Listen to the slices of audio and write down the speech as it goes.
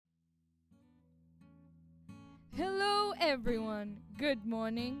everyone. Good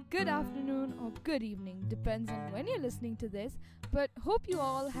morning, good afternoon, or good evening. Depends on when you're listening to this. But hope you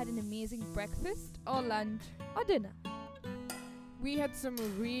all had an amazing breakfast, or lunch, or dinner. We had some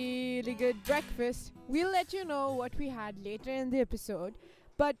really good breakfast. We'll let you know what we had later in the episode.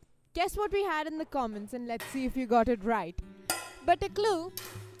 But guess what we had in the comments and let's see if you got it right. But a clue,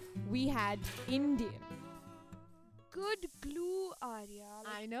 we had Indian. Good clue, Arya.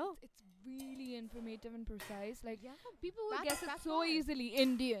 I know. It's really informative and precise. Yeah, People will that's- guess it that's so all. easily.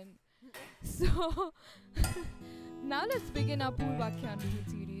 Indian. So, now let's begin our Purvakhyan food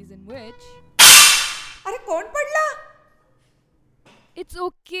series in which अरे कौन पडला it's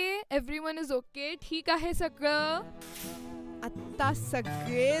okay, everyone is okay, ठीक आहे सगळं. आता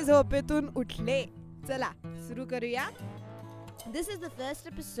सगळे झोपेतून उठले. चला, सुरू करूया. This is the first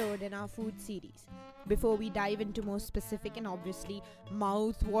episode in our food series. Before we dive into more specific and obviously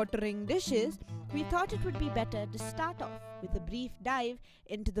mouth-watering dishes, we thought it would be better to start off with a brief dive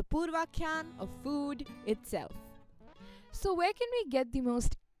into the Purvakhyan of food itself. So, where can we get the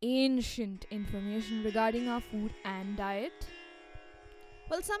most ancient information regarding our food and diet?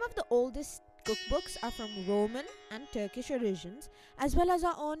 Well, some of the oldest cookbooks are from Roman and Turkish origins, as well as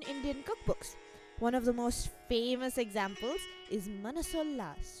our own Indian cookbooks. One of the most famous examples is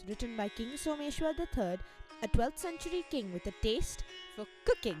Manasollas, written by King Someshwar III, a 12th century king with a taste for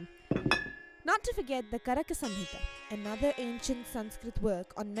cooking. Not to forget the Karaka Samhita, another ancient Sanskrit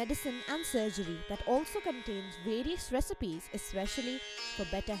work on medicine and surgery that also contains various recipes, especially for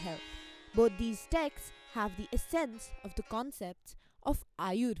better health. Both these texts have the essence of the concepts of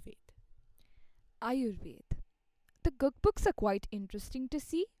Ayurveda. Ayurveda. The cookbooks are quite interesting to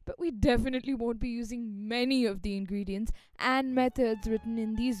see, but we definitely won't be using many of the ingredients and methods written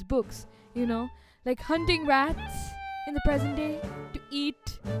in these books, like hunting rats in the present day to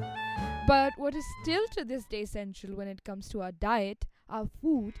eat. But what is still to this day essential when it comes to our diet, our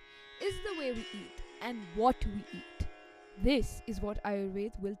food, is the way we eat and what we eat. This is what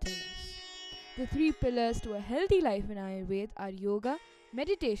Ayurveda will tell us. The 3 pillars to a healthy life in Ayurveda are yoga,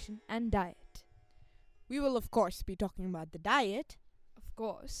 meditation, and diet. We will, of course, be talking about the diet. Of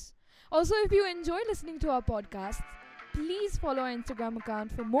course. Also, if you enjoy listening to our podcasts, please follow our Instagram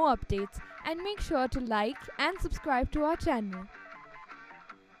account for more updates and make sure to like and subscribe to our channel.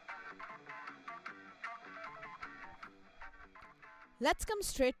 Let's come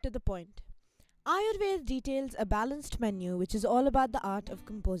straight to the point. Ayurveda details a balanced menu which is all about the art of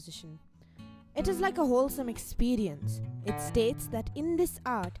composition. It is like a wholesome experience. It states that in this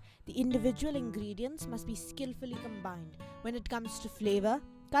art, the individual ingredients must be skillfully combined when it comes to flavor,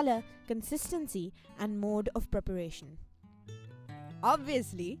 color, consistency, and mode of preparation.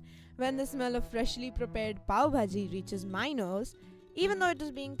 Obviously, when the smell of freshly prepared pav bhaji reaches my nose, even though it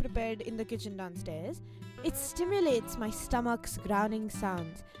is being prepared in the kitchen downstairs, it stimulates my stomach's growling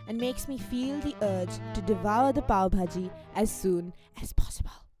sounds and makes me feel the urge to devour the pav bhaji as soon as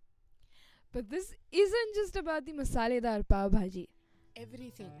possible. But this isn't just about the masaledar pav bhaji.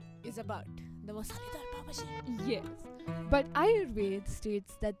 Everything is about the masaledar pav bhaji. Yes. But Ayurveda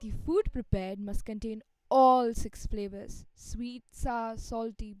states that the food prepared must contain all 6 flavors: sweet, sour,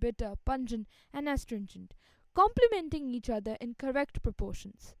 salty, bitter, pungent, and astringent, complementing each other in correct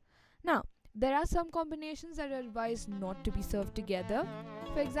proportions. Now, there are some combinations that are advised not to be served together.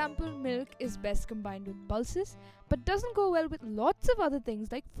 For example, milk is best combined with pulses, but doesn't go well with lots of other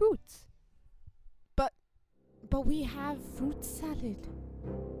things like fruits. But we have fruit salad.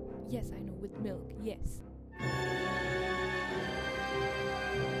 Yes, I know, with milk, yes.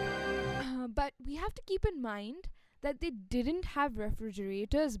 But we have to keep in mind that they didn't have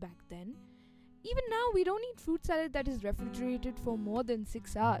refrigerators back then. Even now, we don't eat fruit salad that is refrigerated for more than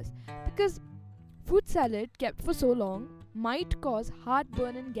 6 hours, because fruit salad kept for so long might cause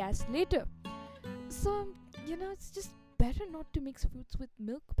heartburn and gas later. So, it's just better not to mix fruits with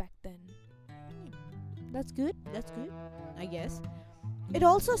milk back then. That's good, I guess. It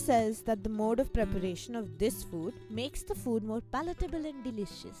also says that the mode of preparation of this food makes the food more palatable and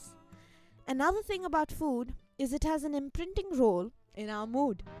delicious. Another thing about food is it has an imprinting role in our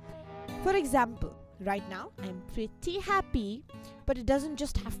mood. For example, right now I'm pretty happy, but it doesn't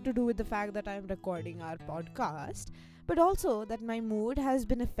just have to do with the fact that I'm recording our podcast, but also that my mood has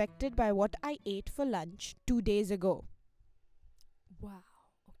been affected by what I ate for lunch 2 days ago. Wow,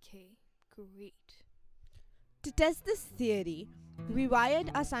 okay, great. To test this theory, we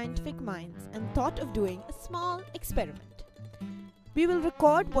wired our scientific minds and thought of doing a small experiment. We will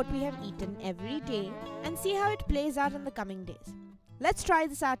record what we have eaten every day and see how it plays out in the coming days. Let's try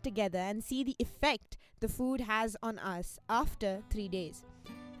this out together and see the effect the food has on us after 3 days.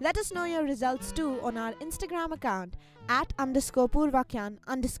 Let us know your results too on our Instagram account @_Purvakyan_.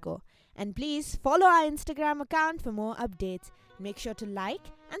 And please follow our Instagram account for more updates. Make sure to like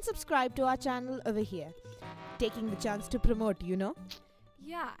and subscribe to our channel over here. Taking the chance to promote,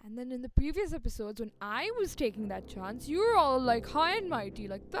 Yeah, and then in the previous episodes, when I was taking that chance, you were all like high and mighty,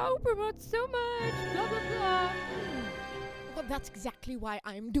 like, thou promotes so much, blah blah blah. Well, that's exactly why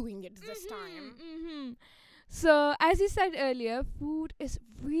I'm doing it this time. So, as you said earlier, food is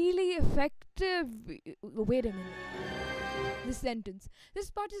really effective. Wait a minute. This sentence. This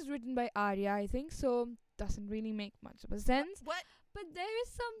part is written by Arya, I think, so doesn't really make much of a sense. What? But there is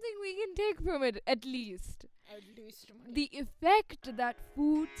something we can take from it, at least. At least. The effect that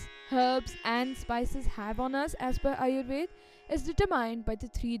foods, herbs, and spices have on us, as per Ayurveda, is determined by the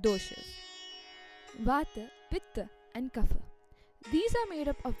 3 doshas: Vata, Pitta, and Kapha. These are made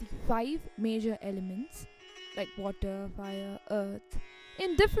up of the 5 major elements, like water, fire, earth,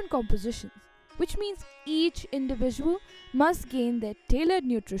 in different compositions, which means each individual must gain their tailored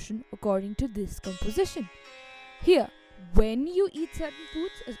nutrition according to this composition. Here, when you eat certain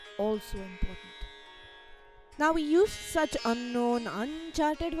foods is also important. Now we use such unknown,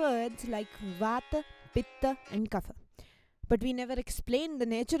 uncharted words like Vata, Pitta, and Kapha. But we never explain the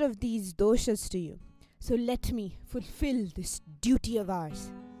nature of these doshas to you. So let me fulfill this duty of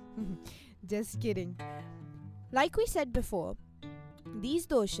ours. Just kidding. Like we said before, these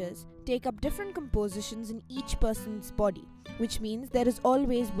doshas take up different compositions in each person's body, which means there is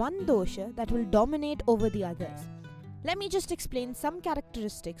always one dosha that will dominate over the others. Let me just explain some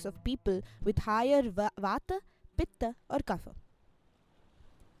characteristics of people with higher Vata, Pitta, or Kapha.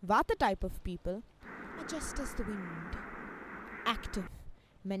 Vata type of people are just as the wind, active,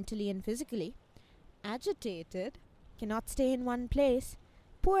 mentally and physically, agitated, cannot stay in one place,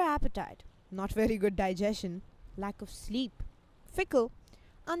 poor appetite, not very good digestion, lack of sleep, fickle,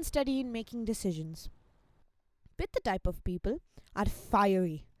 unsteady in making decisions. Pitta type of people are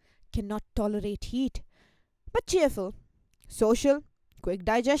fiery, cannot tolerate heat, but cheerful, social, quick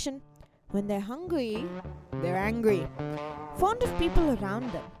digestion. When they're hungry, they're angry, fond of people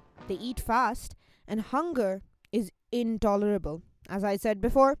around them. They eat fast, and hunger is intolerable. As I said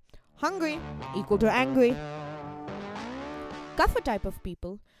before, hungry equal to angry. Kapha type of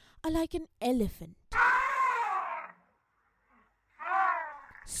people are like an elephant.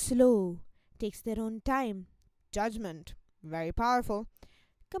 Slow, takes their own time, judgment, very powerful,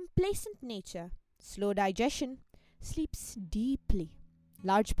 complacent nature, slow digestion, sleeps deeply,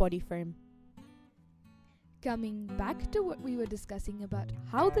 large body frame. Coming back to what we were discussing about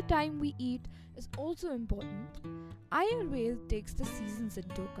how the time we eat is also important, Ayurveda takes the seasons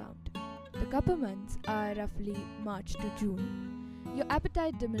into account. The Kapha months are roughly March to June. Your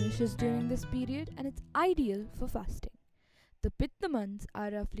appetite diminishes during this period and it's ideal for fasting. The Pitta months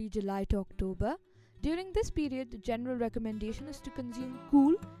are roughly July to October. During this period, the general recommendation is to consume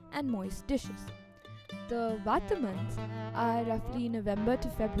cool and moist dishes. The Vata months are roughly November to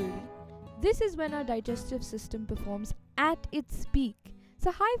February. This is when our digestive system performs at its peak,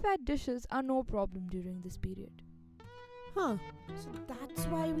 so high-fat dishes are no problem during this period. So that's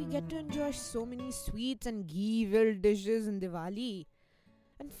why we get to enjoy so many sweets and ghee-filled dishes in Diwali.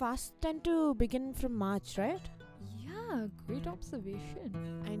 And fasts tend to begin from March, right? Yeah, great observation.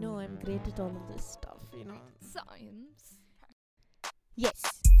 I know, I'm great at all of this stuff, Science. Yes,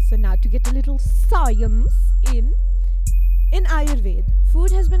 so now to get a little science in Ayurveda,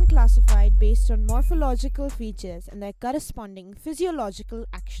 food has been classified based on morphological features and their corresponding physiological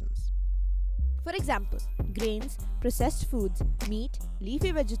actions. For example, grains, processed foods, meat,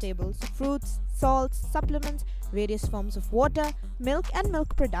 leafy vegetables, fruits, salts, supplements, various forms of water, milk and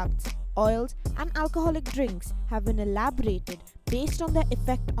milk products, oils, and alcoholic drinks have been elaborated based on their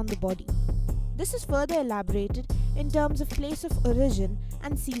effect on the body. This is further elaborated in terms of place of origin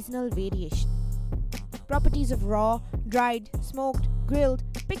and seasonal variation. Properties of raw, dried, smoked, grilled,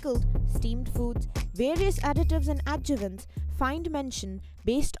 pickled, steamed foods, various additives and adjuvants find mention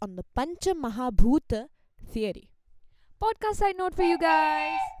based on the Pancha Mahabhuta theory. Podcast side note for you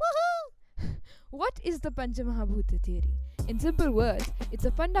guys. Woohoo! What is the Pancha Mahabhuta theory? In simple words, it's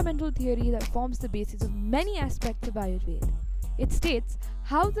a fundamental theory that forms the basis of many aspects of Ayurveda. It states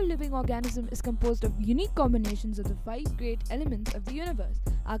how the living organism is composed of unique combinations of the 5 great elements of the universe: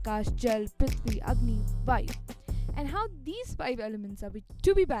 Akash, Jal, Prithvi, Agni, Vayu, and how these 5 elements are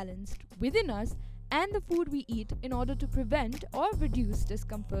to be balanced within us and the food we eat in order to prevent or reduce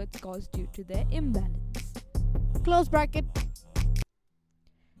discomforts caused due to their imbalance. Close bracket.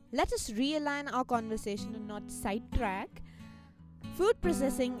 Let us realign our conversation and not sidetrack. Food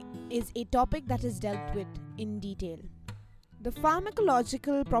processing is a topic that is dealt with in detail. The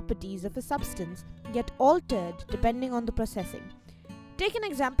pharmacological properties of a substance get altered depending on the processing. Take an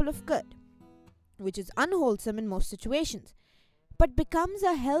example of curd, which is unwholesome in most situations, but becomes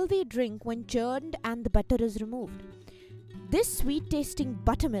a healthy drink when churned and the butter is removed. This sweet-tasting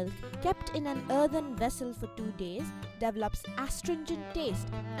buttermilk, kept in an earthen vessel for 2 days, develops astringent taste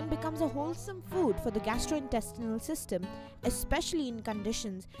and becomes a wholesome food for the gastrointestinal system, especially in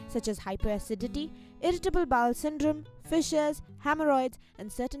conditions such as hyperacidity, irritable bowel syndrome, fissures, hemorrhoids, and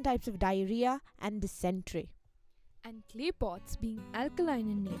certain types of diarrhea and dysentery. And clay pots, being alkaline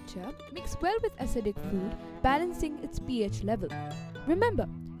in nature, mix well with acidic food, balancing its pH level. Remember,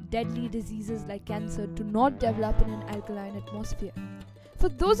 deadly diseases like cancer do not develop in an alkaline atmosphere. For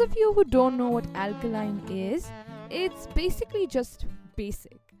those of you who don't know what alkaline is, it's basically just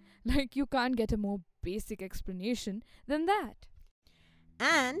basic. Like, you can't get a more basic explanation than that.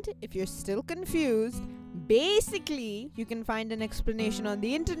 And if you're still confused, basically you can find an explanation on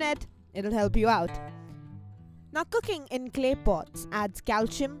the internet. It'll help you out. Now, cooking in clay pots adds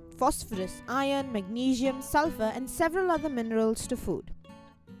calcium, phosphorus, iron, magnesium, sulfur, and several other minerals to food.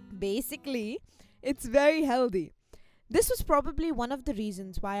 Basically, it's very healthy. This was probably one of the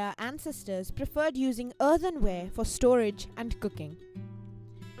reasons why our ancestors preferred using earthenware for storage and cooking.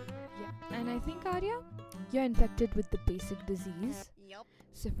 Yeah, and I think, Arya, you're infected with the basic disease. Yup.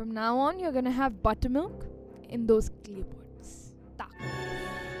 So from now on, you're gonna have buttermilk in those clay pots. Tak.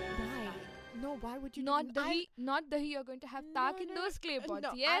 Why? No, why would you Not do dahi, not dahi. You're going to have tak in those clay pots.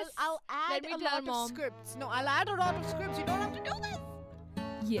 No, Yes. I'll add Let me a tell lot Mom. of scripts. No, I'll add a lot of scripts. You don't have to do this.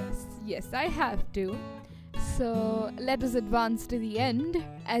 Yes, I have to. So let us advance to the end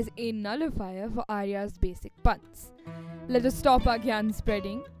as a nullifier for Arya's basic puns. Let us stop our gyan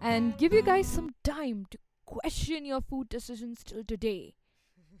spreading and give you guys some time to question your food decisions till today.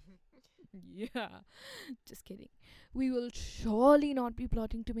 Yeah, just kidding. We will surely not be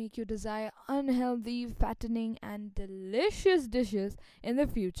plotting to make you desire unhealthy, fattening, and delicious dishes in the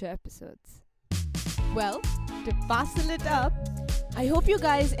future episodes. Well, to fasten it up, I hope you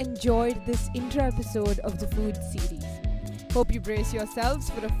guys enjoyed this intro episode of the food series. Hope you brace yourselves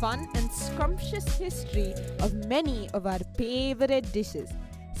for a fun and scrumptious history of many of our favorite dishes.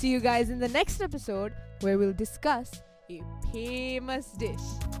 See you guys in the next episode where we'll discuss a famous dish.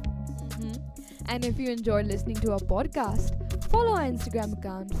 And if you enjoyed listening to our podcast, follow our Instagram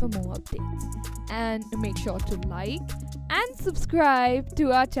account for more updates. And make sure to like and subscribe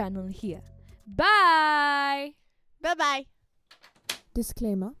to our channel here. Bye! Bye-bye.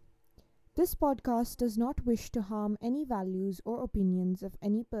 Disclaimer. This podcast does not wish to harm any values or opinions of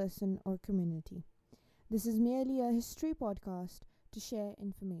any person or community. This is merely a history podcast to share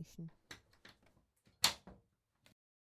information.